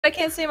I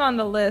can't see him on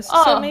the list,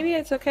 Oh. so maybe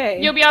it's okay.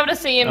 You'll be able to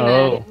see him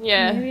then.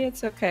 Yeah. Maybe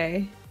it's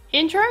okay.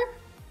 Intro?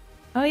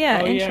 Oh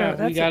yeah, Oh intro. yeah,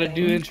 That's we gotta a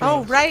do thing. intro.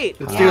 Oh right.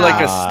 Let's do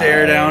like a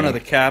stare down of the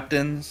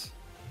captains.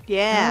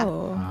 Yeah.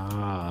 Oh.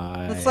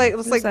 Let's What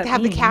like does that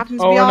have the mean?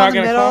 captains Oh, be we're all not in the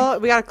gonna middle.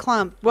 clump? We got a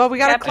clump. Well, we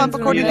got a clump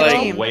Captains according in to the the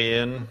middle. team. Weigh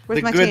in. Where's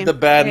The my good, team? the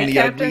bad, and the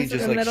Yeah, ugly, captains in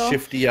just the like middle.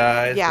 shifty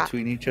eyes Yeah.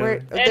 between each Where-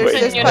 other. there's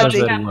Edson, you're Pudgy.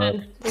 not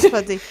captain. There's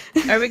Pudgy.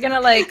 Are we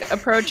gonna like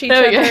approach each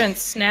There we other go. and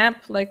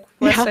snap like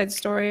West Side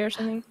Story or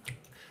something?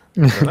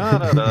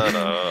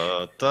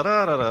 Da-da-da-da,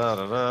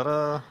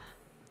 da-da-da-da-da-da.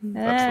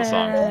 That's the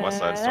song from West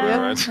Side Story,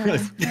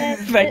 right?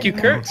 Thank you,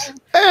 Kurt.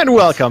 And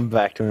welcome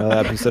back to another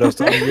episode of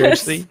Sonic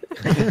UHC.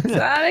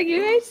 Sonic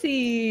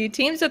UHC.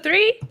 Teams of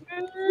 3?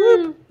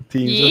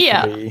 Teams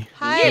Yeah. of 3.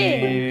 Hi.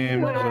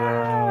 Teams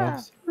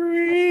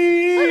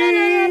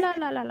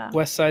of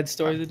West Side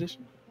Stories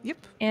edition. Yep.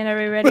 And are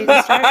we ready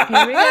to start?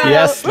 Here we go.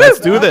 Yes, let's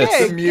do Okay.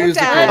 this. The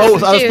music. Good Oh,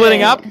 time. I was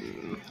splitting up?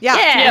 Yeah.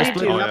 Yeah. we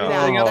do. Oh,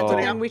 yeah. Yeah. Oh.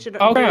 And we should.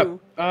 Oh crap. ooh.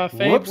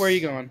 Fabe, Whoops. where are you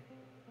going?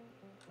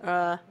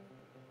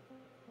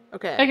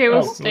 Okay. Okay, we'll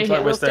Oh, stay looks here. like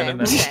we're We'll stay. standing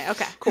We'll there. stay.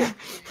 Okay. Cool.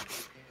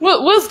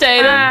 We'll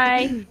stay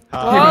then.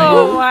 Hi.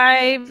 Oh,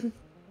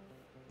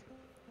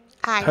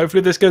 Hi.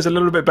 Hopefully this goes a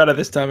little bit better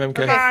this time,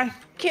 MK. Okay.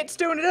 Kit's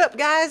doing it up,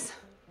 guys.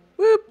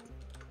 Whoop.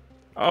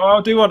 Oh,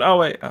 I'll do one. Oh,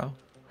 wait. Oh.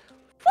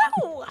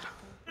 Woo.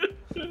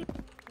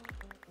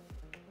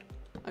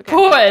 Okay.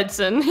 Poor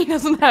Edson, he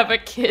doesn't have a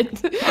kid.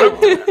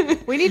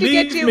 We need to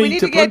Leave get you. me We need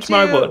to to get punch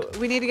my you. wood.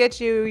 We need to get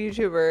you,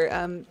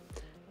 YouTuber.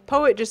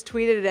 Poet just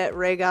tweeted it at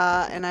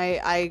Rega, and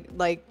I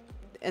like,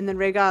 and then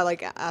Rega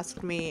like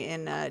asked me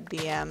in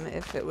DM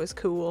if it was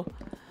cool.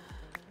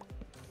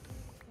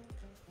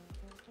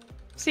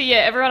 See, yeah,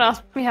 everyone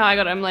asked me how I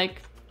got it. I'm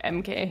like,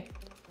 MK.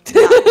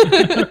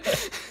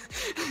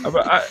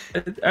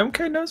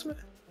 MK knows me.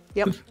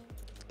 Yep.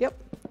 Yep.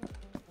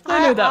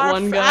 I know that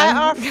one guy.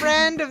 Our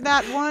friend of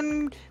that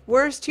one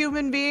worst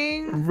human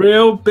being.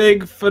 Real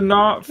big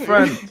fanart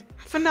friend.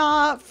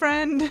 Not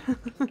friend.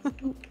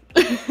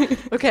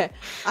 Okay,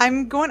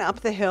 I'm going up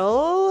the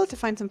hill to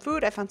find some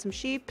food. I found some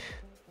sheep.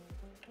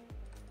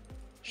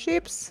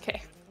 Sheeps.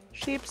 Okay.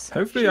 Sheeps.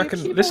 Hopefully I can.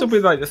 sheep, This will be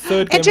like the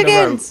third game And in a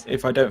row chickens!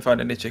 if I don't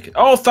find any chicken.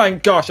 Oh,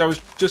 thank gosh! I was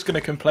just going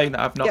to complain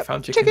that I've not Yep.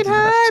 found chickens Chicken in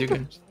the last 2 hype!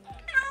 games.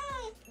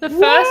 The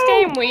first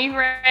game we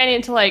ran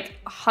into like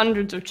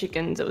hundreds of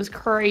chickens. It was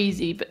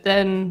crazy, but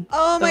then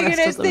Oh the my rest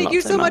goodness, of them thank not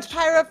you so much,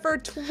 Pyra, for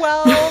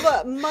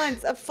 12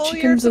 months, a full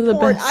year of Chickens are the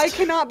support. best. I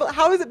cannot,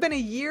 how has it been a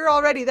year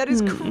already? That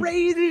is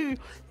crazy.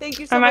 Thank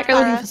you so I much, might go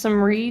looking Pyra. for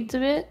some reeds a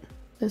bit.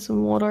 There's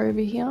some water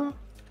over here.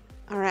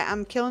 Alright,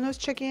 I'm killing those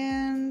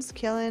chickens,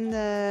 killing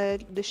the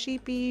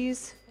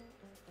sheepies.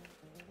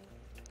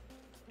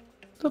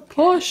 The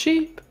poor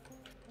sheep.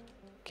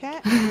 Okay.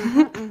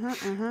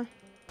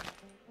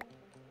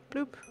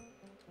 Bloop.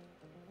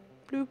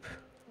 Bloop.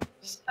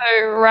 So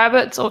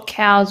rabbits or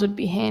cows would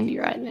be handy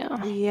right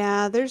now.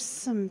 Yeah, there's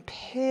some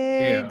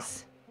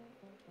pigs.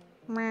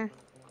 Meh.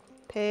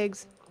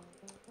 Pigs.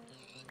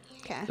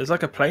 Okay. There's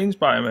like a plains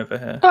biome over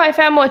here. Oh, I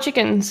found more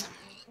chickens.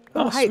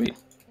 Oh, hype. sweet.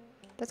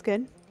 That's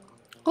good.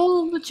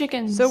 All the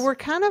chickens. So we're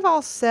kind of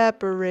all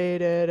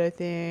separated, I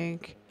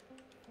think.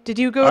 Did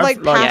you go I've,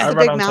 like past I the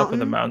ran big on mountain? top of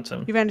the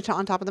mountain. You ran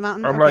on top of the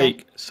mountain? I'm Okay.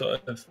 like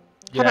sort of.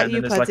 Yeah, about and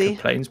you, then there's like Pudsey?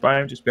 a plains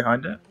biome just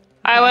behind it.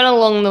 I went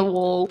along the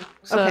wall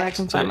so Okay. that I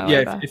can So find my way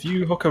yeah, back. if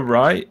you hook a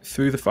right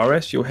through the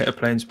forest, you'll hit a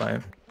plains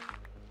biome.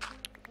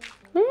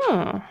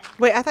 Hmm.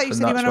 Wait, I thought you And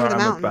said you that's went over where the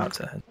I'm mountain. about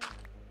to head.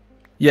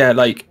 Yeah,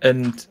 like,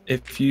 and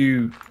if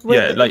you, Wait,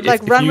 yeah, like,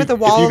 like if run you, with the if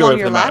wall you go along over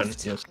your the mountain,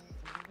 left? yes.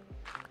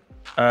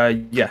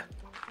 Yeah,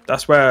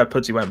 that's where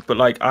Pudsey went. But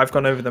like, I've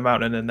gone over the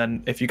mountain, and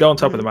then if you go on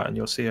top of the mountain,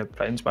 you'll see a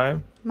plains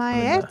biome. My I'm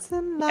in there.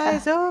 Edson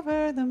lies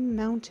over the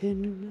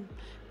mountain.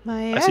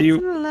 My I see you.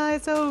 Edson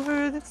lies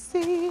over the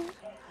sea.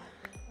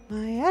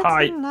 My Edson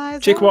Hi,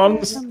 lies chick over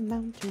ones. the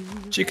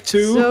mountain. Chick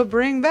 2, So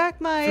bring back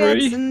my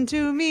 3. Edson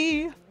to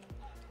me.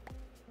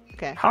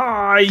 Okay.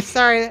 hi.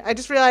 Sorry, I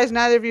just realized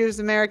neither of you is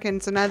American,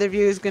 so neither of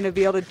you is going to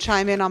be able to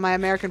chime in on my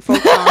American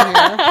folk song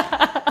here.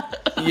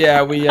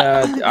 Yeah, we,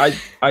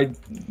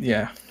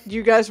 yeah,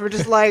 You guys were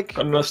just like,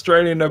 an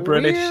Australian, a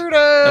British.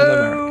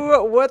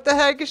 weirdo! What the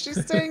heck is she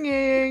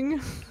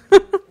singing?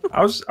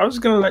 I was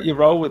gonna let you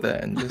roll with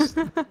it and just.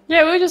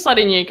 Yeah, we were just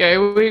letting you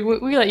go. We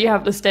let you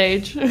have the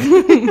stage.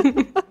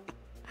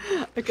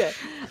 Okay.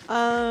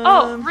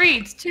 Oh,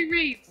 reeds. 2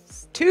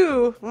 reeds.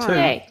 2. Oh, 2.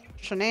 Yay.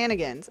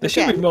 Shenanigans. There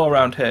Okay. should be more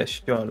around here,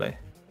 surely.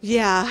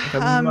 Yeah.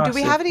 a Do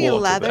we have any massive water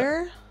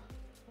leather?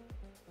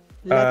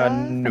 Leather?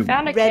 No.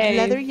 Found a Red cave.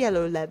 leather,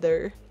 yellow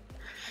leather.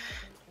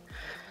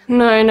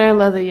 No, no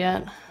leather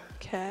yet.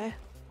 Okay.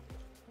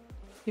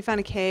 You found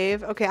a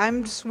cave? Okay,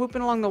 I'm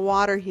swooping along the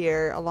water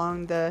here,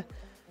 along the,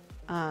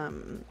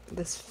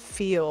 this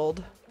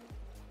field.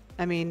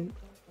 I mean,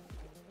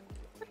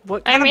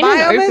 what kind I'm of in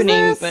biome an is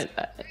opening, this?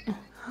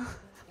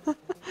 but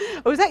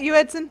Oh, is that you,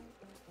 Edson?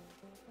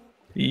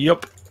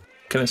 Yup.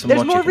 Killing some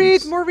There's more more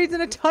reeds, chickens. more reeds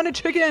and a ton of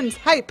chickens.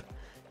 Hype.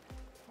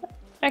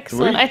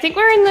 Excellent. I think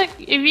we're in the.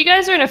 If you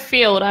guys are in a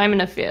field, I'm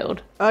in a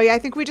field. Oh yeah, I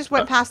think we just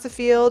went past the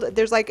field.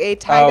 There's like a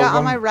taiga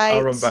on my right.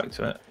 I'll run back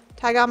to it.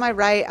 Taiga on my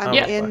right. I'm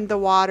Yeah. in the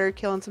water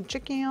killing some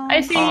chickens.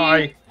 I see you.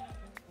 Hi.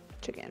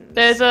 Chickens.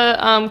 There's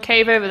a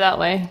cave over that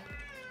way.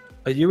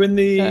 Are you in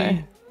the?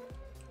 Sorry.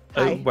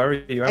 Hi. Where are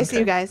you? I see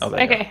you guys. Oh,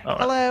 there you go. Okay. All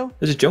right. Hello.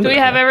 There's a Do jungle. we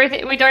have there.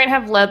 everything? We don't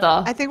have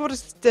leather. I think we'll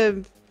just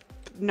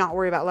not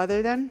worry about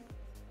leather then.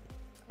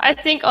 I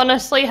think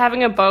honestly,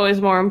 having a bow is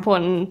more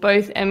important.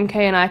 Both MK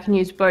and I can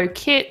use bow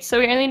kit, so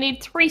we only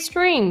need 3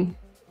 string.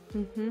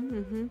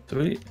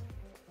 Sweet.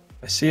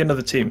 I see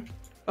another team,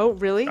 Oh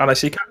really? and I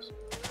see cows.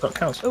 Got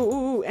cows.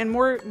 Oh, and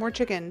more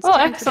chickens. Oh,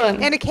 Chickens.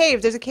 excellent. And a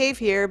cave. There's a cave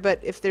here, but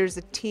if there's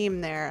a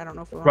team there, I don't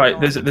know if we want Right.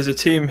 to go There's a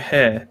team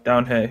here,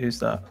 down here. Who's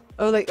that?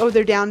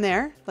 they're down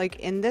there, like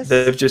in this.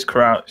 They've just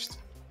crouched.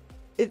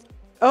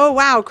 Oh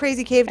wow,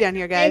 crazy cave down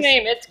here, Your guys.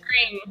 name, it's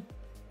green.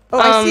 Oh,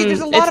 I see.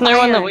 There's a lot it's of no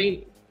one that iron.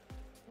 we.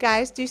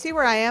 Guys, do you see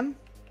where I am?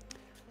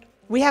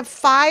 We have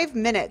 5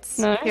 minutes.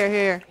 No.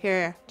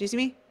 Here. Do you see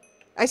me?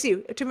 I see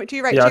you. To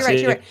your right, Yeah, to I your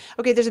see right.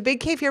 Okay, there's a big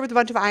cave here with a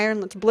bunch of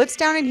iron. Let's blitz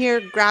down in here,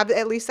 grab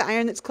at least the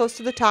iron that's close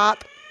to the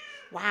top.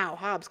 Wow,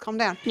 Hobbs, calm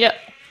down. Yep.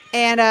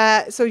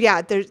 And so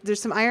yeah, there's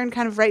some iron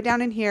kind of right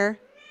down in here.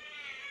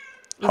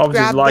 Let's Hobbs is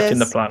grab liking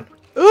this. the plan.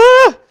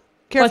 Ooh!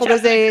 Careful, Watch there's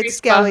out for the a creeper.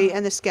 skelly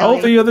and the Oh,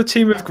 skelly. the other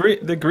team of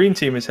the green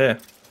team is here.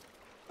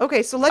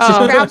 Okay, so let's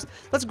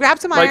just grab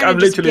some iron Like I'm and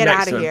just literally get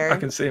next out to of him. here. I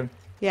can see him.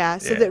 Yeah,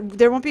 so Yeah.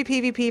 there won't be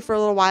PvP for a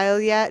little while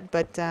yet,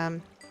 but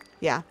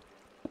yeah.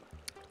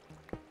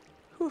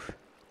 Whew.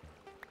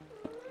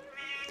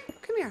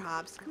 Come here,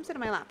 Hobbs. Come sit on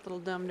my lap, little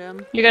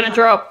dum-dum. You're gonna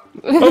drop.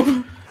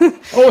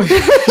 Oh,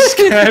 you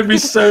scared me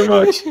so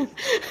much.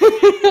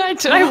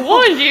 I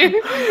warned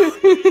you.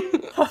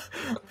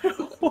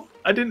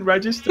 I didn't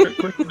register it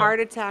quickly. Heart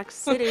Attack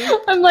City.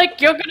 I'm like,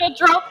 you're gonna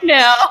drop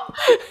now.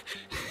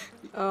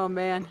 Oh,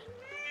 man.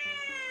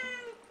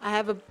 I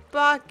have a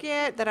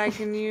bucket that I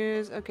can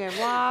use. Okay,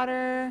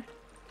 water.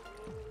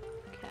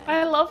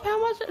 I love how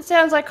much it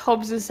sounds like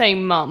Hobbs is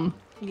saying mum.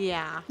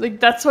 Yeah. Like,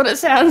 that's what it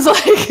sounds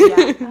like.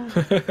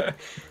 Yeah.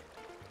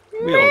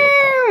 We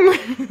all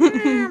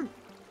love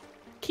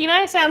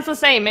Kenai sounds the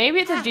same. Maybe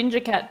it's a ginger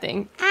cat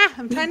thing.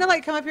 I'm trying to,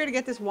 like, come up here to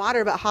get this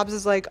water, but Hobbs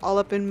is, like, all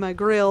up in my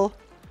grill.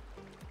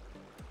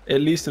 that.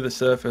 At least to the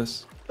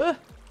surface.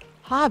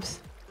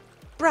 Hobbs.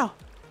 Bro.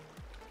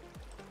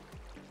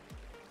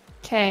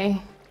 Okay.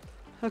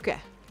 Okay.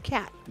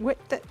 Cat. What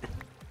the...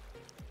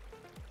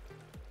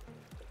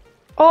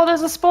 Oh,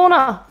 there's a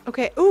spawner.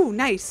 Okay. Ooh,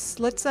 nice.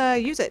 Let's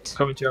use it.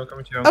 Coming to you. I'm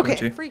coming to you. I'm Okay.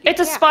 coming to you. Freaking It's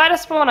a cat. spider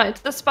spawner.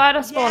 It's the spider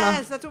spawner.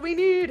 Yes, that's what we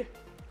need.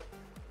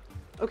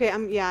 Okay,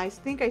 yeah, I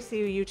think I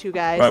see you two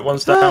guys. Right,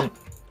 one's down.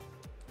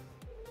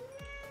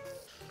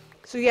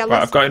 So yeah,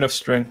 Right, I've got enough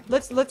string.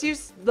 let's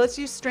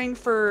use string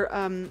for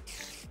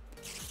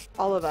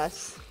all of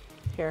us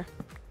here.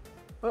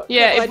 Oh,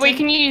 Yeah, careful, if we Edson.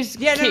 can use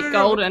Yeah, no, Kit no, no,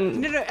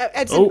 Golden. No,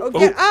 Edson. Oh,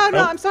 Okay. oh, Oh no,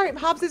 oh. I'm sorry.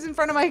 Hobbs is in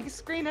front of my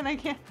screen and I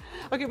can't.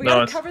 Okay, we No,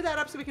 gotta it's- cover that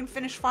up so we can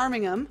finish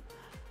farming them.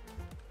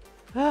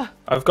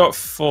 I've got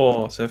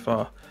 4 so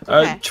far.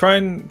 Okay. Try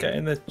and get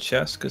in the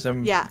chest because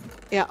I'm. Yeah.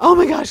 Oh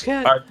my gosh,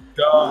 cat.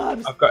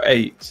 I've got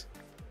 8.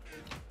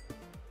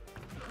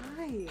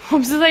 Hi.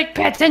 Hobbs is like,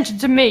 pay attention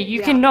to me. You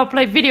Yeah. cannot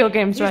play video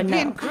games He's right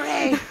being now.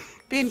 cray.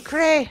 Being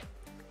cray.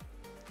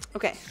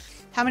 Okay.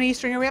 How many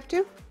string are we up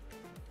to?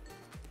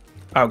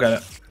 I'll get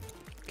it.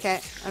 Okay.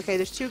 Okay,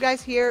 there's 2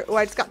 guys here. Oh,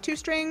 I just got 2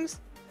 strings.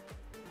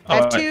 I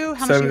have Alright, 2. How much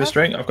Save do you me the have?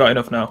 string. I've got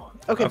enough now.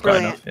 Okay, I've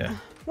brilliant. got enough. Yeah.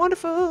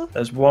 Wonderful.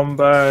 There's 1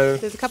 bow.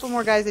 There's a couple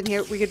more guys in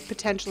here. We could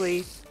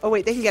potentially... Oh,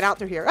 wait. They can get out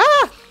through here.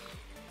 Ah!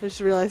 I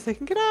just realized they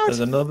can get out. There's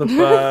another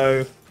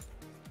bow.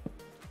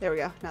 There we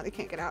go. Now they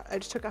can't get out. I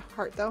just took a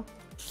heart, though.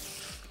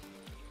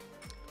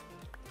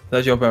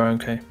 There's your bow,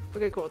 okay.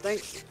 Okay, cool.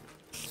 Thanks.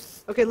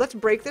 Okay, let's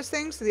break this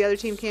thing so the other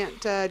team can't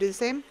do the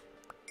same.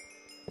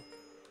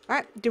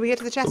 Alright. Do we get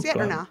to the chest Oh, yet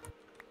or God. no?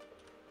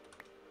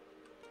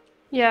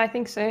 Yeah, I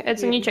think so.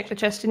 Edson, you checked the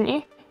chest, didn't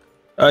you?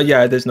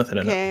 Yeah, there's nothing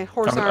in it. Okay.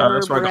 Horse Come- armor,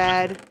 that's where I got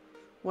my- bread.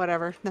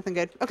 Whatever. Nothing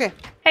good. Okay.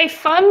 Hey,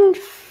 fun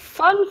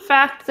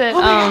fact that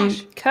Oh my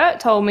gosh. Kurt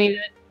told me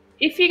that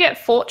if you get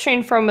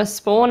fortune from a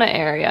spawner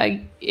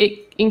area,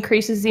 it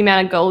increases the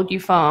amount of gold you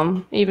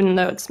farm, even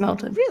though it's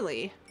smelted.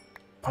 Really?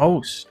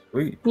 Oh,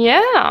 sweet.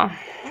 Yeah.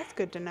 That's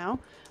good to know.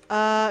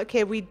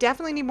 Okay, we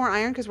definitely need more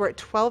iron because we're at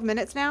 12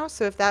 minutes now.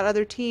 So if that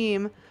other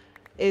team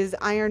is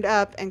ironed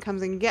up and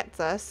comes and gets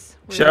us,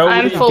 we're Shall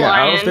I'm we full get out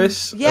iron. of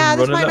this? Yeah,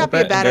 and this run might a little not be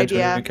a bit bad and go into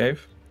idea. another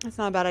cave? that's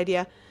not a bad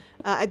idea.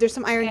 There's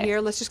some iron Okay.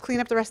 here. Let's just clean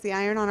up the rest of the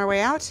iron on our way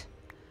out.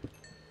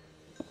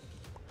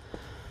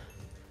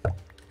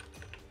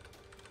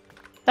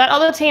 That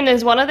other team,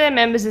 there's one of their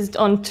members is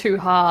on 2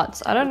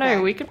 hearts. I don't Okay.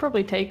 know. We could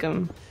probably take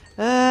them.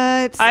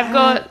 It's, I've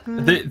got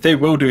They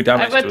will do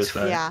damage I've got to us,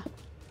 though. yeah.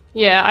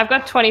 yeah, I've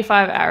got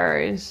 25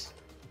 arrows.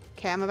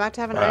 Okay, I'm about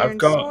to have an Right, I've iron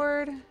got-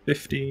 sword.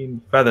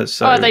 15 feathers,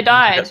 so... Oh, they you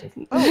can get died.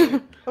 some-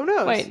 Oh, oh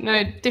no. Wait,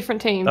 no,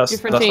 different team. That's-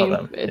 different that's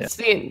not team.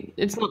 them,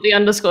 It's not the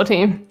underscore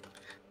team.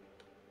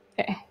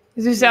 Okay.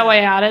 Is this our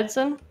way out,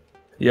 Edson?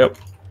 Yep.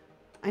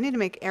 I need to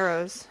make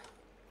arrows.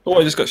 Oh,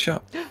 I just got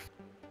shot.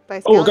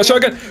 By Oh, I got shot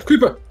again.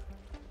 Creeper.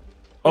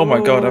 Oh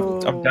my god, Ooh.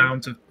 I'm down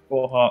to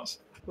 4 hearts.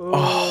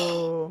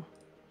 Oh.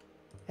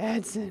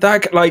 Edson.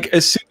 That, like,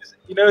 as soon as,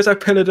 as I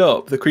pillared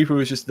up, the creeper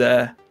was just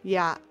there.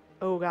 Yeah.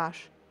 Oh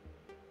gosh.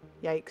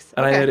 Yikes.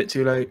 And I Okay. heard it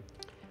too late.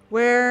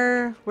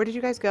 Where did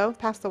you guys go?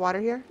 Past the water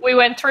here? We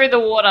went through the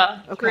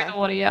water. Okay. Through the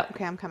water, yep.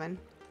 Okay, I'm coming.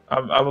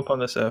 I'm up on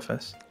the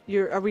surface.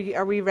 Are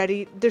we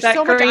ready? There's That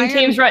so much green iron.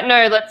 team's right.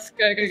 No, let's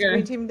go, Is the go.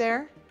 green team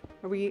there?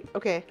 Are we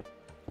okay?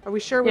 Are we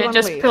sure we Yeah, want to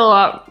just leave?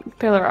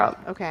 pillar up.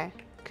 Okay,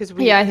 because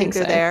we Yeah, I think think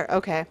they're so. there.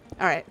 Okay,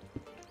 all right.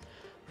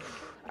 All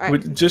right.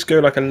 We'll just go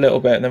like a little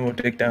bit and then we'll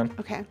dig down.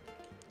 Okay,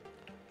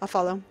 I'll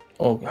follow.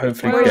 Or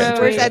hopefully Wait, get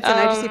into Where's it. Edson?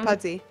 I just see um,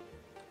 Pudsey.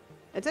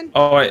 Edson?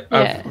 Oh, wait,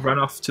 Yeah. I've run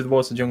off to the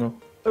water jungle.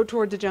 Oh,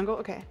 toward the jungle.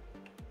 Okay.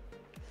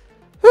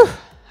 Whew.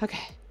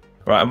 Okay.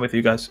 Right, I'm with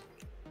you guys.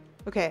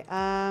 Okay.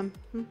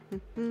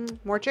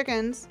 More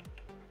chickens.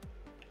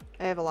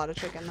 I have a lot of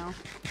chicken though.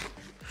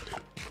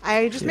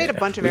 I just made a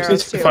bunch of We just arrows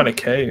need to too. find a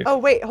cave. Oh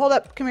wait, hold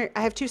up. Come here.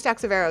 I have 2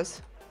 stacks of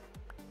arrows.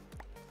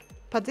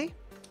 Pudsey?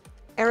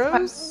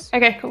 Arrows?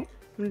 Okay, cool. I'm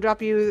gonna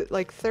drop you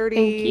like 30.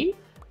 Thank you. I'm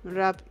gonna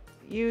drop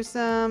you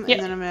some, Yep.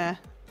 and then I'm gonna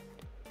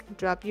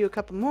drop you a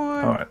couple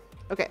more. All right.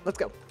 Okay, let's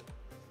go.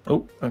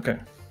 Oh, okay.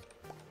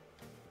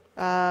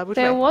 Which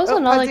There way? was Oh,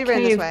 another Pudsey ran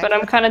this cave, way. but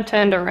I'm kind of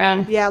turned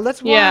around. Yeah,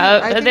 let's walk. Yeah,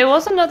 I think... there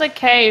was another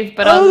cave,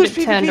 but oh, I was a there's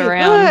bit turned PvP.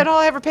 around. Good, all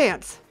I have are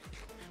pants.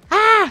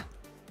 Ah!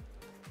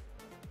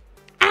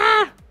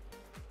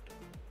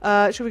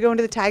 Ah! Should we go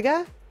into the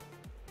taiga?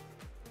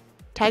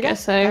 Taiga?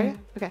 guess so. Taiga?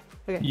 Okay,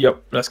 okay.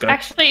 Yep, let's go.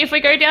 Actually, if we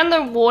go down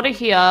the water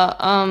here,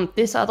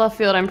 this other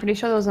field, I'm pretty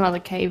sure there was another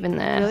cave in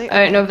there. Really?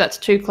 I don't know if that's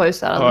too close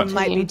to that Alright. other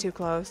Might be team. too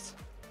close.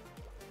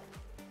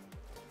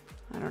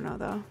 I don't know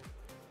though.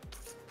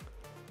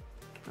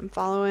 I'm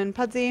following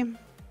Pudsey.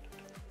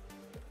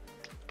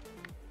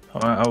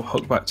 All right, I'll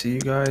hook back to you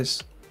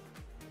guys.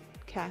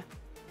 Okay.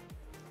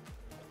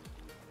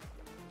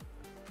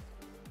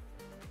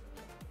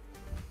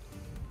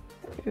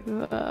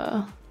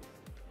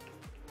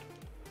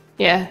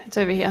 Yeah, it's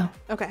over here.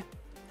 Okay.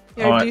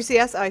 Yeah, Alright. do you see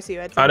us? Oh, I see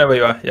you, Edson. I know where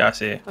you are. Yeah, I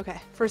see you. Okay.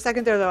 For a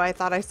second there, though, I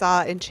thought I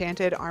saw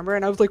enchanted armor,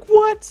 and I was like,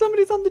 "What?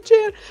 Somebody's on the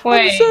on the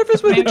Wait,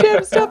 surface with maybe-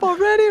 enchanted stuff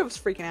already?" I was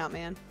freaking out,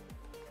 man.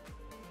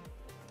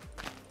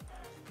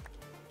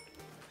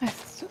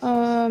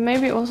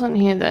 Maybe it wasn't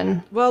here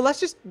then. Well, let's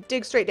just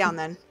dig straight down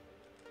then.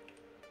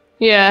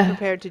 Yeah.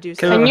 Prepared to do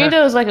Okay, I so. over knew here.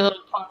 there was like a little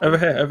pond. Over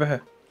here, over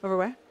here. Over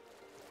where?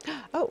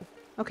 Oh.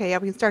 Okay. Yeah,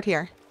 we can start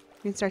here.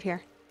 We can start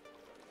here.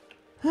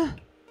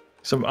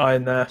 Some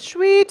iron there.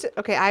 Sweet.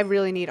 Okay, I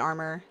really need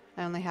armor.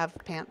 I only have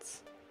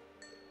pants.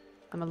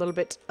 I'm a little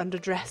bit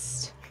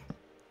underdressed.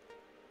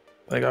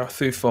 There you go. I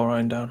threw 4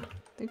 iron down.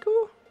 Thank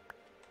you.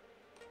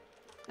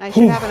 I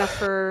should have enough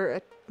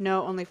for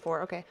no, only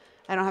 4. Okay.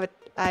 I don't have it.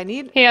 I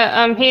need. Here,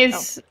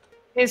 here's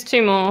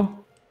 2 more.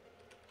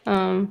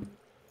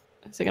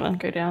 Is it gonna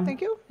go down?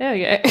 Thank you. There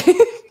we go.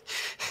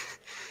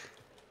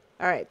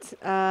 All right.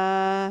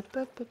 Oh,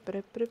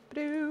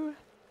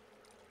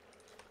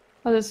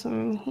 there's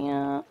some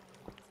here.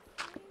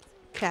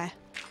 Okay.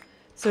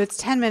 So it's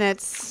 10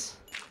 minutes.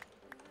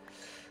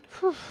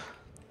 Whew.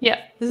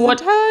 Yeah. This is What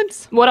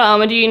intense.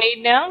 armor do you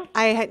need now?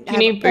 I have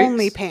need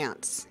only boots?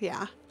 pants.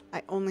 Yeah.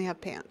 I only have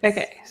pants.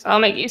 Okay, so I'll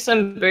make you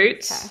some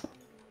boots. Okay.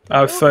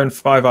 I've thrown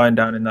 5 iron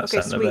down in that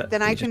Okay, center sweet. bit.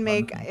 Then I You just can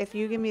make, find them. if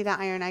you give me that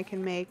iron, I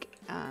can make,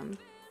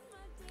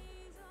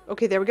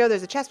 okay, there we go.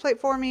 There's a chest plate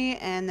for me,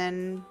 and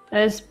then,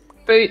 There's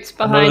boots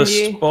behind Another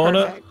you.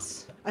 spawner.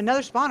 perfect.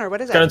 Another spawner.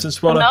 What is it? Skeleton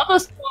spawner. Another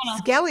spawner.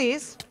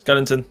 Skellies.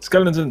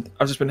 Skeleton.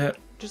 I've just been hit.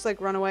 Just like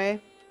run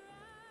away.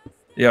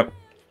 Yep.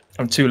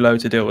 I'm too low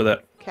to deal with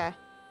it. Okay.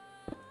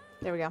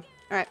 There we go. All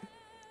right.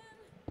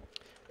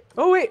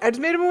 Oh, wait. I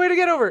just made him a way to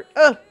get over.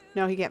 Ugh.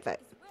 No, he can't fit.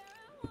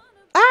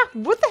 Ah,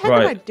 what the heck am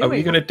I Right. doing? Are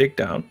we going to dig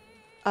down?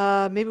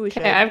 Maybe we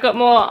should. Okay, I've got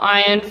more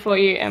iron for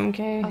you,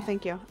 MK. Oh,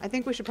 thank you. I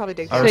think we should probably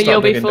dig I'll so down. start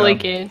you'll be digging fully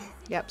down. geared.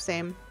 Yep,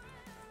 same.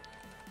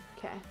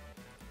 Okay.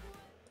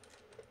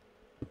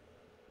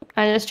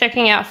 I'm just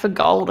checking out for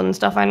gold and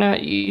stuff. I know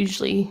it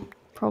usually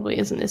probably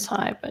isn't this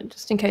high, but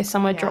just in case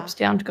somewhere Yeah. drops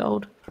down to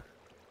gold.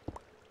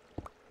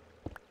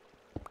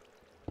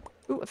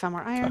 Ooh, I found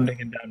more I'm iron.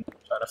 digging down,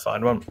 trying to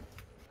find one.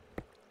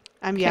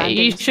 I'm Yeah, I'm you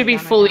digging should be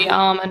down right fully now.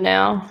 armored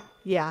now,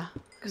 Yeah.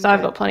 because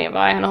I've got plenty of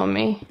iron on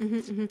me.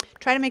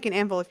 Try to make an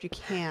anvil if you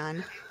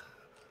can.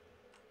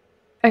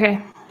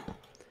 Okay.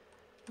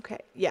 Okay.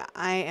 Yeah,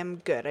 I am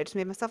good. I just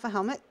made myself a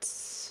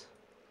helmet.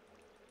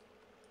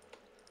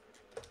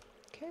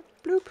 Okay.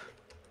 Bloop.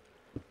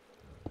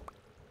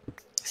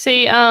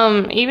 See,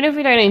 even if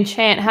we don't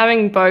enchant,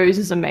 having bows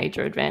is a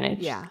major advantage.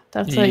 Yeah.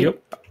 That's like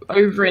Yep.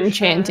 over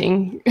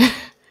enchanting.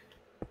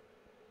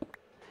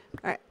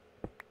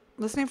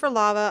 Listening for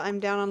lava. I'm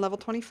down on level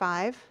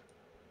 25.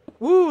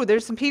 Woo,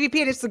 there's some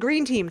PvP and it's the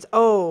green teams.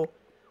 Oh,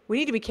 we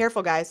need to be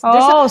careful, guys. There's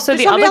Oh, so there's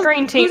the somebody other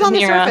green who's team's on the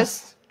near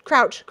surface. us.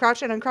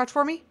 Crouch and uncrouch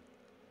for me.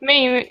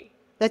 Me.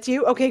 That's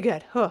you? Okay,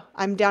 good. Huh.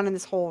 I'm down in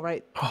this hole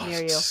right Oh,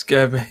 near it you.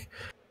 scared me.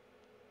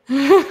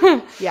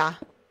 Yeah,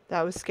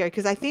 that was scary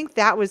because I think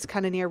that was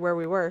kind of near where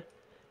we were.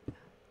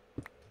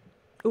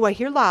 Ooh, I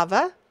hear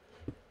lava.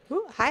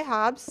 Ooh, hi,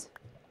 Hobbs.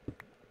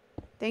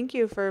 Thank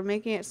you for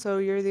making it so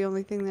you're the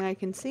only thing that I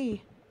can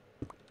see.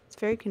 It's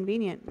very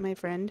convenient, my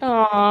friend.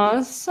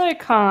 Oh, so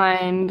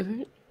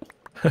kind.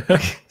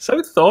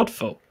 So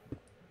thoughtful.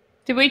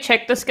 Did we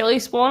check the skelly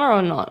spawner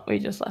or not? We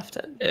just left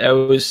it. It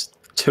was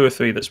 2 or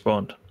 3 that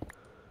spawned.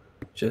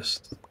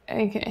 Just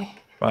Okay.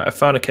 right. I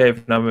found a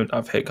cave and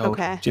I've hit gold.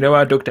 Okay. Do you know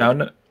where I dug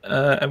down,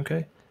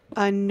 MK?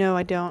 No,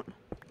 I don't.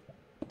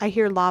 I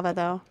hear lava,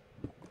 though.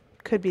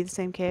 Could be the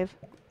same cave.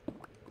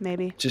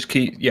 Maybe. Just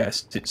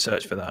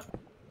search for that.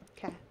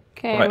 Okay.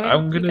 Okay. Right, where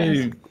I'm did you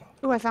gonna. guys-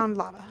 Ooh, I found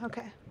lava.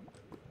 Okay.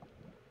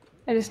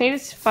 I just need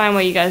to find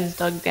where you guys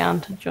dug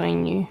down to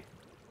join you.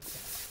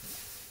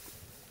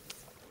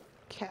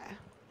 Okay.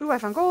 Ooh, I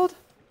found gold.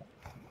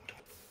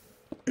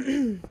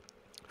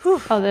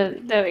 Oh,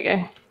 there we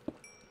go.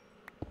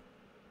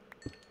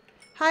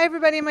 Hi,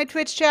 everybody in my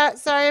Twitch chat.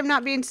 Sorry I'm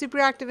not being super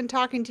active and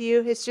talking to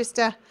you. It's just,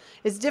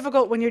 it's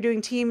difficult when you're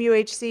doing Team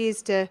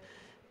UHCs to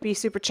be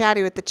super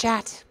chatty with the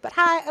chat. But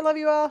hi, I love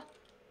you all.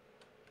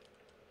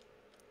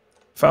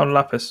 Found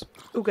lapis.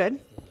 Ooh, good.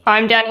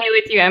 I'm down here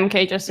with you,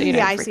 MK, just so you Yeah,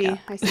 don't I freak see. out.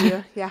 I see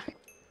you. Yeah.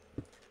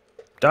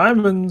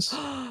 Diamonds.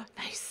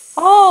 Nice.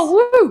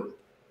 Oh, woo!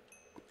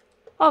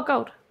 Oh,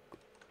 gold.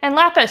 And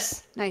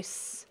lapis.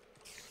 Nice.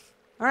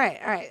 All right,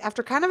 all right.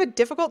 After kind of a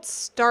difficult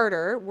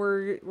starter,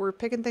 we're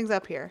picking things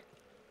up here.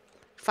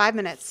 5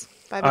 minutes.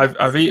 5 minutes.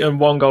 I've eaten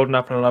 1 golden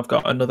apple and I've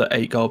got another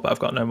 8 gold, but I've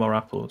got no more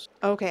apples.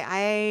 Okay,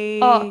 I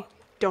Oh.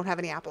 don't have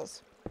any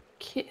apples.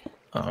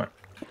 All right.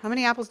 How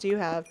many apples do you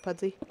have,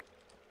 Pudsey?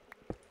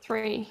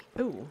 3.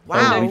 Ooh, Oh,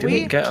 wow. we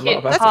didn't get a lot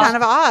of That's apples. kind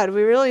of odd.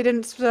 We really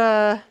didn't do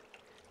a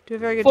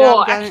very good 4.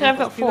 job. gathering Actually, I've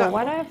got apples. You 4.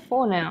 Why do I have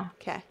 4 now?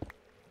 Okay.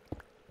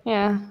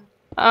 Yeah.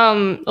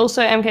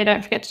 Also, MK,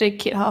 don't forget to do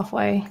kit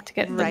halfway to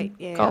get Right.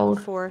 the Yeah.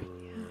 gold. 4.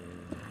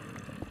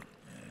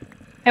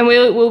 And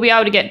we'll be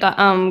able to get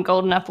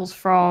golden apples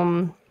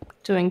from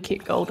doing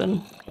kit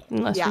golden,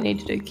 unless Yeah. we need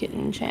to do kit and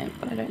enchant,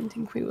 but I don't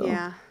think we will.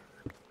 Yeah.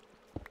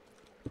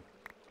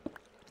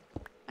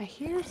 I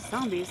hear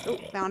zombies. Oh,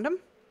 found them.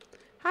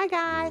 Hi,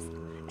 guys.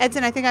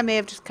 Edson, I think I may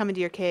have just come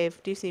into your cave.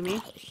 Do you see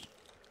me?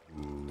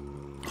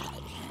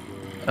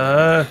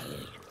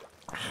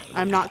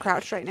 I'm not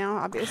crouched right now,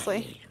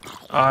 obviously.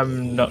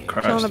 I'm not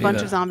crouched Killing a bunch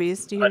either. of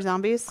zombies. Do you hear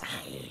zombies?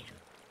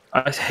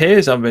 I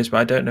hear zombies, but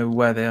I don't know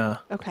where they are.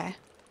 Okay.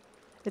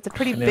 It's a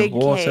pretty I hear big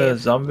water, cave.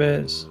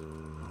 zombies.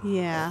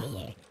 Yeah.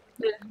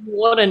 There's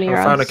water near I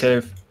us. found a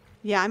cave.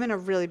 Yeah, I'm in a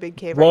really big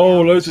cave right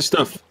Whoa, now. loads of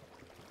stuff.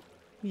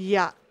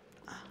 Yeah.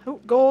 Oh,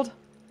 gold.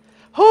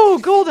 Oh,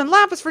 gold and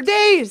lapis for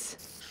days.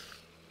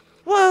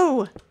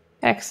 Whoa.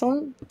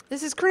 Excellent.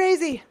 This is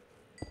crazy.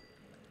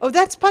 Oh,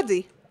 that's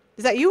Pudsey.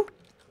 Is that you?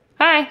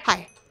 Hi.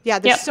 Hi. Yeah,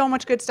 there's Yep. so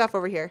much good stuff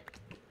over here.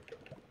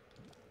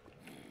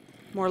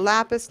 More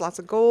lapis, lots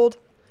of gold.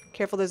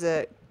 Careful, there's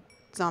a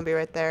zombie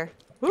right there.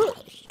 Ooh.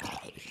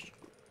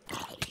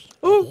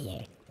 Ooh.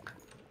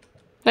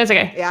 That's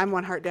okay. Yeah, I'm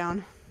 1 heart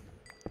down.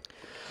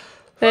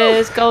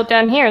 There's gold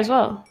down here as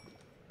well.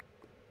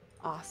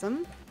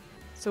 Awesome.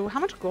 So how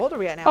much gold are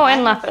we at now? Oh,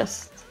 and I have-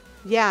 lapis.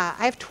 Yeah,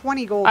 I have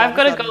 20 gold. I've all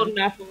got of a sudden. golden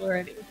apple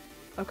already.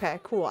 Okay,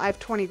 cool. I have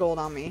 20 gold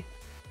on me.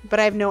 But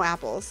I have no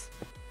apples.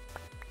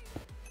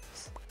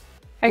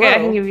 Okay, I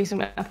Whoa. can give you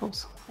some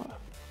apples.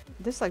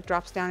 This like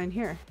drops down in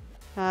here.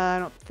 I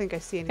don't think I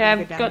see anything Okay,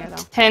 good I've down got here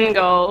though. 10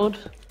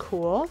 gold.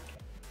 Cool.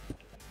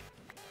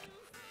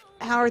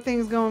 How are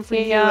things going for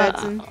you, Yeah.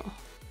 Edson?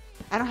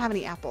 I don't have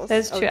any apples.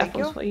 There's 2 thank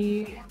apples you. for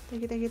you.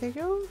 Thank you, thank you, thank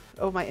you.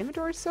 Oh, my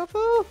inventory's so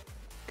full.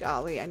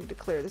 Golly, I need to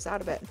clear this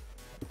out a bit.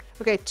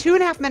 Okay,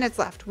 2.5 minutes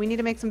left. We need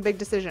to make some big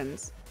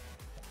decisions.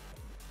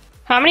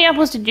 How many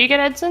apples did you get,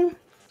 Edson?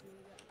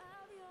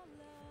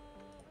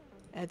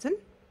 Edson?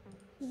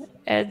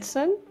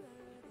 Edson?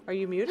 Are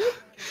you muted?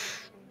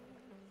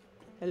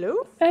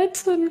 Hello?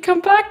 Edson, come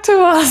back to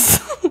us!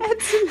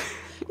 Edson!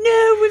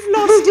 No, we've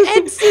lost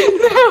Edson!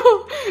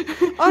 No!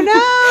 Oh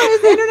no,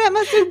 his internet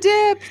must have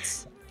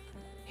dipped.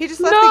 He just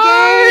left the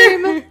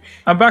No! game.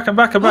 I'm back.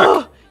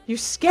 Oh, you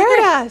scared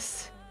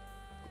us.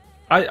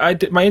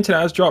 My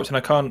internet has dropped and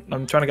I can't.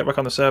 I'm trying to get back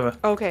on the server.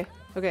 Okay,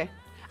 okay.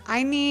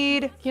 I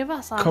need Give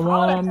us a Come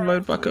on,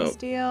 load back up.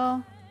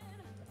 steel.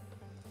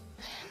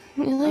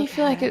 I really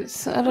feel like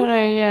it's, I don't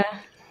know, yeah.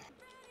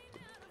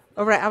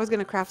 Oh right, I was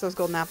gonna craft those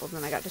golden apples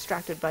and then I got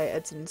distracted by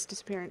Edson's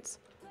disappearance.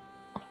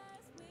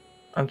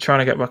 I'm trying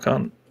to get back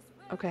on.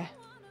 Okay.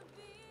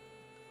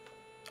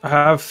 I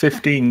have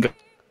 15.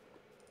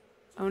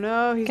 Oh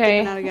no, he's Okay.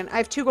 dipping out again. I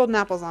have 2 golden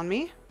apples on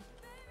me.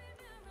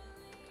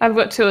 I've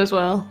got 2 as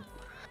well.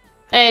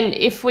 And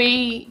if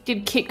we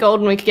did kit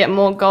golden, we could get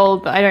more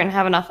gold, but I don't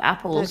have enough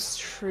apples. That's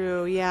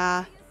true,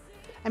 yeah.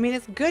 I mean,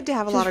 it's good to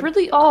have a Which lot is of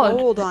really odd.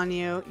 gold on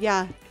you.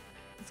 Yeah.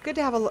 It's good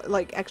to have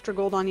like extra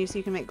gold on you so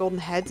you can make golden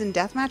heads in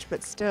deathmatch,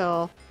 but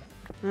still.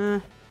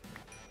 Oh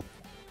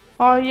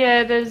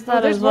yeah, there's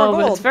that there's as more well, but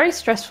gold. it's very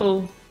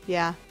stressful.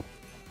 Yeah.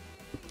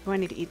 Oh, I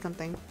need to eat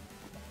something.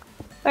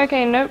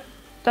 Okay, nope.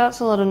 That's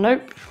a lot of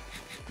nope.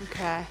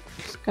 Okay.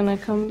 Just gonna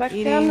come back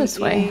down this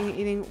way.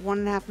 Eating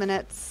 1.5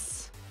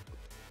 minutes.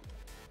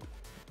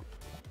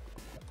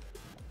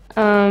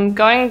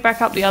 Going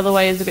back up the other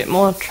way is a bit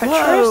more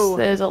treacherous. Whoa.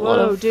 There's a lot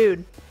Whoa, of...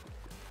 dude.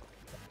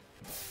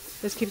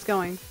 This keeps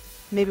going.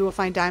 Maybe we'll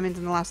find diamonds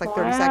in the last like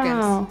 30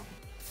 seconds.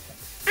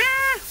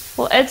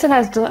 Well, Edson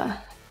has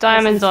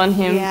diamonds on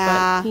him,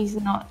 Yeah. but he's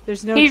not.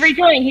 There's no. He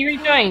rejoined. He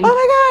rejoined. Oh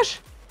my gosh!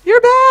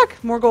 You're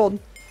back! More gold.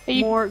 Are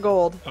you- More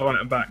gold. All right,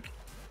 I'm back.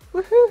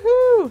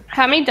 Woohoo!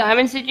 How many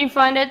diamonds did you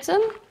find,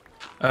 Edson?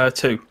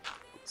 2.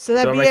 So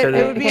that'd Do be I make it. a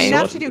It would be Okay, enough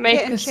sword? to do Make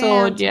kit a and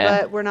sword, chant,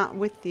 yeah. but we're not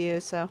with you,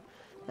 so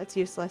that's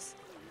useless.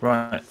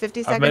 Right.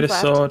 50 I've seconds made a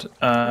left. sword.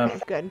 Okay,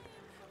 good.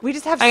 We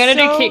just have. I'm gonna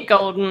so... do kit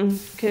golden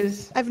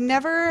because I've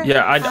never.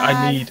 Yeah,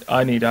 had...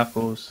 I need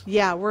apples.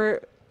 Yeah,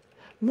 we're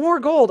more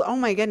gold. Oh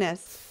my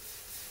goodness.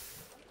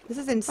 This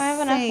is I have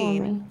an apple on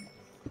insane. me.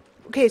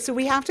 Okay, so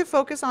we have to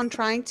focus on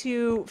trying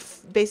to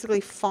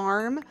basically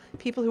farm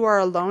people who are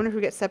alone or who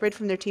get separated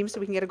from their team so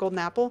we can get a golden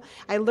apple.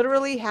 I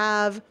literally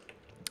have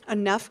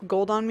enough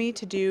gold on me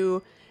to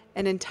do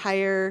an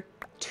entire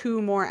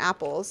 2 more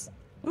apples.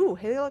 Ooh,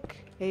 hey look.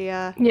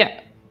 Yeah.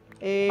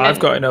 I've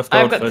got enough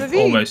I've gold got for the V.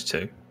 almost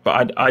 2,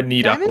 but I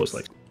need apples.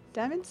 Like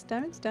Diamonds,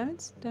 diamonds,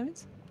 diamonds,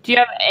 diamonds. Do you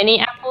have any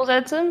apples,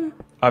 Edson?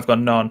 I've got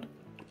none.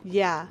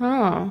 Yeah.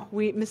 Oh.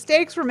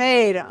 Mistakes were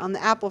made on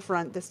the apple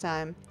front this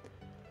time.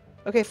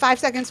 Okay, 5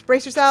 seconds.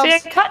 Brace See, yourselves.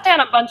 I cut down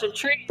a bunch of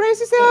trees. Brace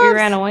But yourselves. we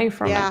ran away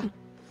from Yeah. it.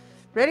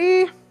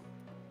 Ready?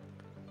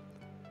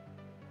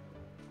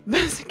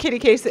 Kitty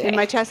case in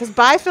my chest says,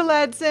 bye, Phil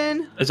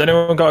Edson. Has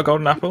anyone got a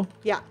golden apple?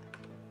 Yeah.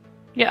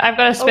 Yeah, I've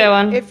got a spare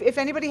one. If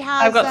anybody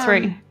has... I've got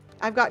 3.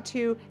 I've got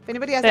 2. If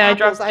anybody has There, I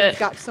apples, dropped I've it.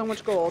 got so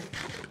much gold.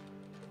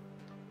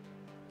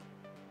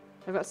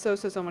 I've got so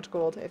much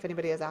gold if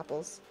anybody has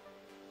apples.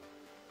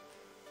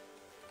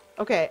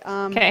 Okay,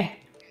 Okay.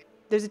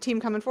 there's a team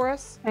coming for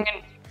us. I'm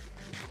gonna...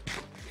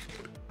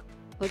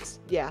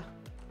 Yeah.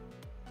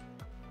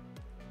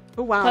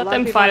 Oh, wow. Let a lot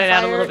them of people fight on it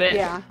out a fire. little bit.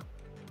 Yeah.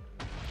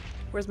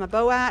 Where's my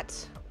bow at?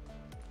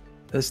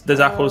 There's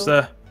apples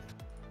there.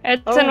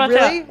 Edson, Oh, watch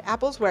really? out.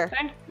 Apples where?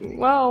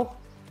 Whoa.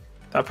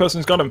 That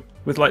person's got them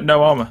with like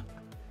no armor.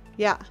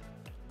 Yeah.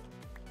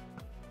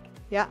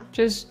 Yeah.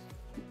 Just...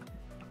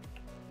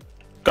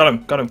 Got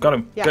him.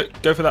 Yeah.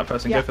 Go for that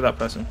person. Yeah. Go for that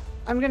person.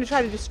 I'm gonna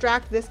try to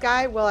distract this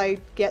guy while I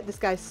get this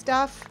guy's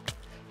stuff.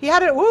 He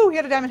had a he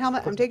had a diamond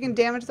helmet. I'm taking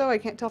damage though. I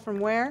can't tell from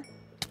where.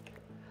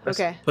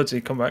 Okay.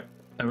 Pudsey, come back.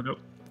 There we go.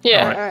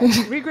 Yeah. Alright. All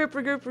right.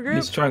 Regroup.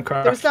 Let's try and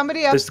craft. There's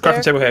somebody up There's the there.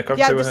 crafting table here.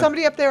 Yeah, there's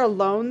somebody up there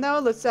alone though.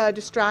 Let's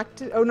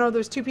distract. Oh no,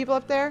 there's 2 people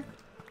up there.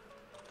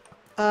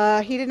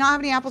 He did not have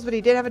any apples, but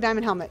he did have a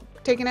diamond helmet.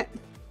 Taking it.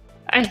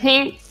 I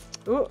think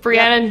Ooh, Brianna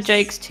yeah. and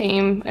Jake's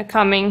team are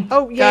coming.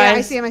 Oh yeah,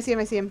 guys. I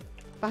see him.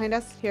 Behind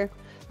us here.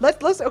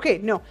 Let's okay,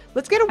 no.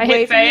 Let's get I away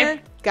hit from Faye.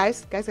 here.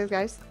 Guys.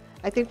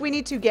 I think we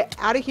need to get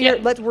out of here.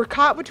 Yep. We're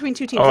caught between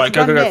 2 teams. All right,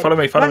 Let's go. run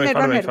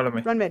mid. Follow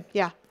me. Run mid.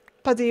 Yeah.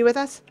 Pudsey, you with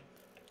us?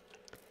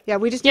 Yeah,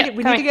 we just need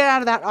to coming. get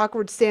out of that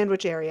awkward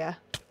sandwich area.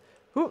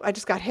 Ooh, I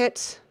just got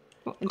hit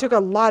and took a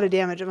lot of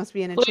damage. It must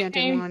be an enchanted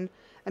team. one.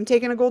 I'm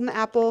taking a golden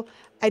apple.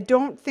 I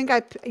don't think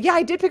yeah,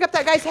 I did pick up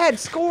that guy's head.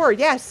 Score.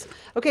 Yes.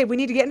 Okay, we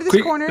need to get into this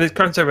Quick, corner. there's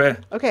crafting over here.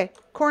 Okay,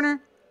 corner,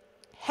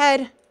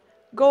 head,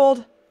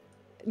 gold.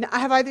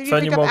 Have either of you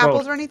Found picked you up more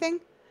apples gold. or anything?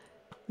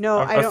 No,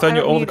 I've I don't. found I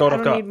you don't all the need, gold I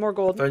I've don't got. need more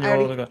gold. Found I you all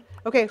already- the gold.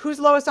 Okay, who's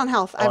lowest on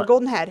health? I have a Alright.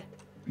 golden head.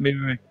 Me.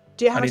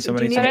 Do you, how I need much, some,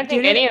 do I you need need some. I it? don't Do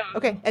you think need any it?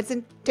 of them. Okay,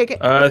 Edson, take it.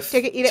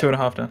 Take it, eat it.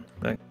 2.5 down.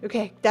 There.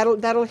 Okay,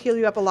 that'll heal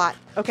you up a lot.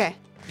 Okay.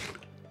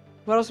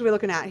 What else are we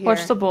looking at here?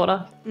 Watch the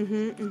border.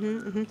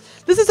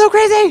 This is so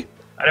crazy!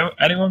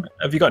 Anyone?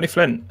 Have you got any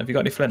flint?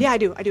 Yeah, I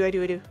do.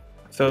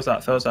 Fills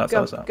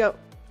that. Go.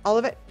 All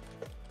of it?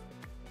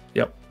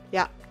 Yep.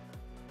 Yeah.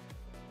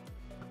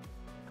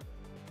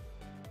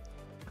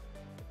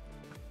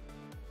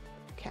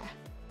 Okay.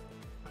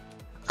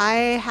 I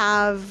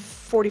have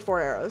 44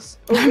 arrows.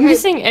 Oh, I'm hey,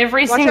 missing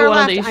every watch single our one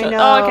of left, these. I shots. know.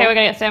 Oh, okay, we're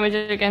gonna get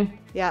sandwiches again.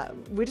 Yeah,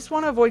 we just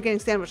want to avoid getting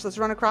sandwiched. Let's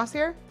run across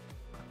here.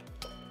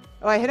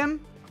 Oh, I hit him.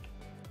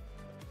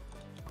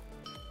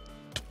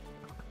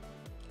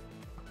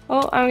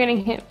 Oh, I'm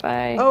getting hit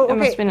by. Oh, It must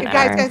okay. have been an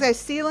Guys, arrow.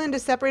 Sealand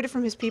is separated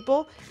from his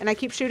people, and I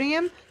keep shooting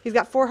him. He's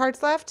got 4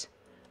 hearts left.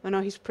 Oh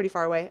no, he's pretty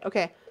far away.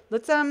 Okay,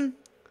 let's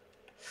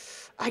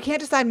I can't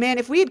decide, man.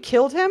 If we had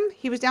killed him,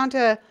 he was down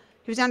to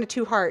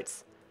 2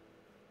 hearts.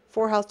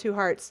 4 health, 2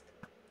 hearts.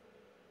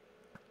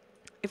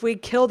 If we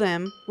killed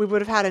him, we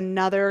would have had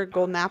another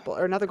golden apple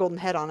or another golden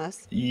head on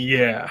us.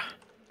 Yeah.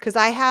 Because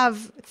I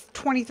have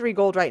 23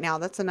 gold right now.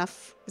 That's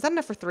enough. Is that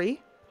enough for 3?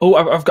 Oh,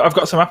 I've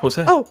got some apples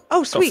here. Oh,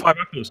 Got sweet. 5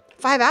 apples.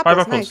 5 apples.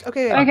 apples. Nice.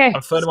 Okay. Okay.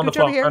 I've thrown them on the Scooch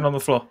over floor. here. Thrown on the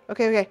floor.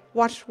 Okay.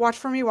 Watch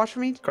for me.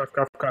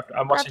 Craft.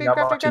 I'm watching you.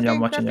 I'm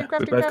watching you.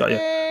 We both got you.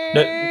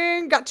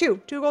 No. Got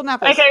 2 golden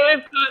apples. Okay,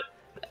 we've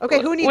got. Okay,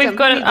 who needs We've them?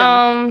 got Who needs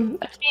them?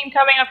 a team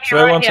coming up here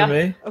Throw right one here. to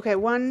me. Okay,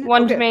 one.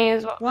 One okay. to me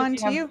as well. One if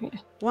to have- you.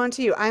 One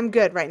to you. I'm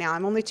good right now.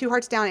 I'm only 2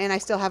 hearts down, and I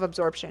still have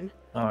absorption.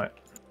 All right.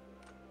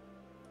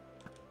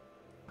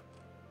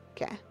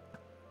 Okay.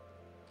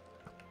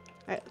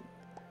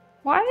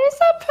 Why is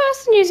that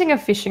person using a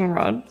fishing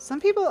rod? Some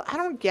people, I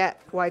don't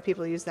get why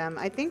people use them.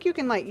 I think you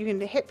can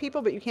hit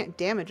people, but you can't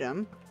damage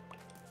them.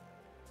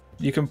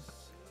 You can.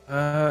 I I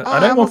know at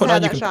one almost point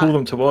had you that can shot. pull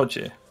them towards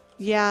you.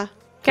 Yeah.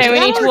 Okay, we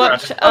need to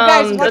watch Oh,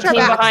 guys, watch the our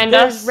team backs. behind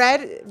There's us.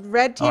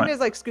 red team Alright. is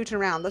like scooching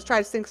around. Let's try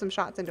to sink some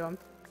shots into him.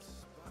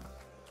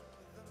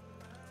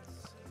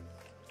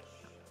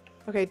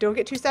 Okay, don't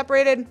get too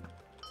separated.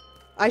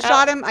 I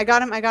shot him. I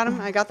got him. I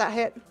got that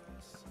hit.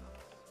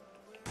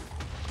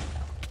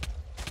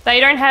 They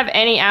don't have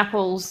any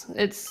apples.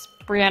 It's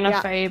Brianna,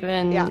 Yeah. Fabe,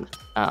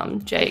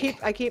 and Jake.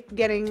 I keep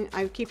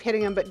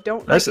hitting him, but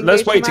don't. Let's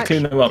engage wait too to much.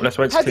 clean them up. Let's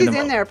wait to clean Pudsy's them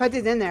in up. there.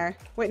 Pudsy's in there.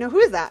 Wait, no, who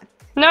is that?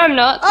 No, I'm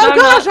not. Oh no, I'm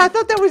gosh, not. I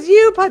thought that was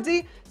you,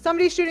 Pudsy.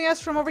 Somebody's shooting us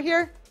from over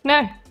here.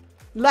 No.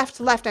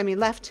 Left. I mean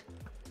left.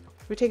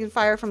 We're taking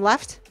fire from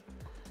left.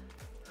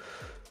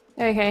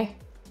 Okay.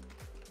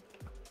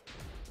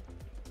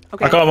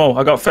 Okay. I got them all.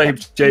 I got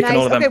Fabe, Jake, and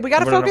all of them. Okay, we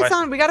gotta I'm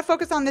running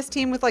focus on this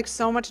team with like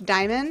so much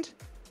diamond.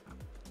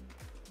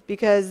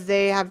 Because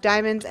they have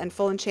diamonds and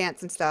full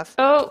enchants and stuff.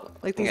 Oh.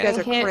 Like these I'm guys are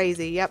getting hit.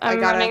 crazy. Yep, I'm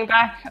I got running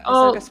back. Like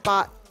Oh, a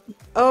spot.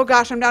 Oh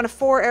gosh, I'm down to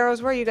 4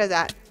 arrows. Where are you guys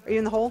at? Are you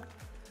in the hole?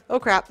 Oh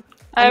crap.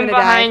 I'm gonna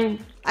die.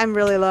 behind. I'm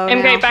really low I'm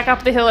now. going back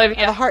up the hill over I have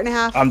a here. heart and a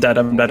half. I'm dead.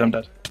 I'm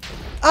dead.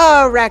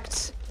 Oh,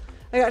 wrecked.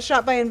 I got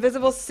shot by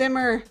invisible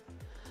simmer.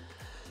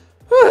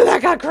 Whew,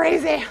 that got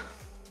crazy.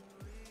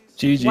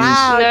 GG's.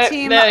 Wow, No,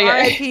 team there you go.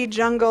 RIP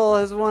jungle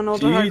has won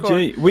ultra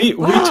hardcore. GG.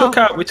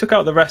 We took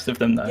out the rest of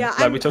them though. Yeah,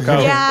 like we took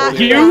out. yeah, all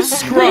the- You yeah.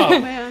 scrub. Oh,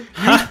 man.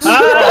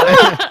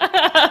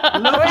 I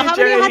love Wait, you, how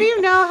Jake. do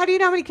you know how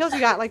many kills you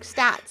got? Like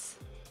stats.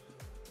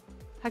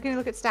 How can you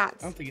look at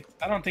stats?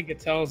 I don't think it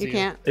tells you. You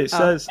can't. It Oh.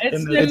 says It's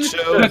in the, the. It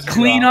shows. the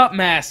cleanup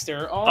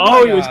master. Oh,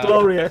 Oh, my it was God.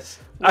 glorious.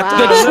 Wow. The I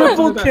learned triple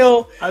from the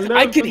kill. best. I I could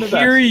learned from the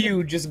hear best.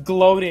 you just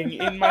gloating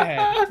in my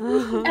head.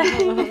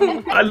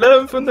 I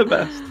learned from the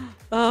best.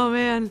 Oh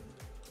man.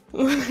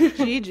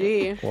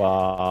 GG.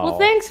 Wow. Well,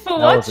 thanks for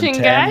That was watching,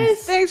 intense.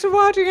 guys. Thanks for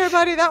watching,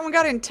 everybody. That one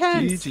got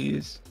intense.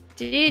 GG's.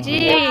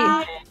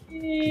 GG.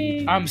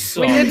 I'm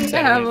so We didn't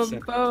upset. have a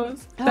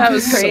both. That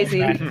was So crazy.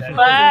 mad at that.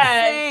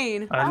 Bye.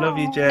 Insane. I love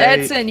you, Jay.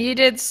 Edson, you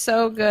did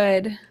so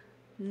good.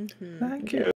 Mhm. Thank you.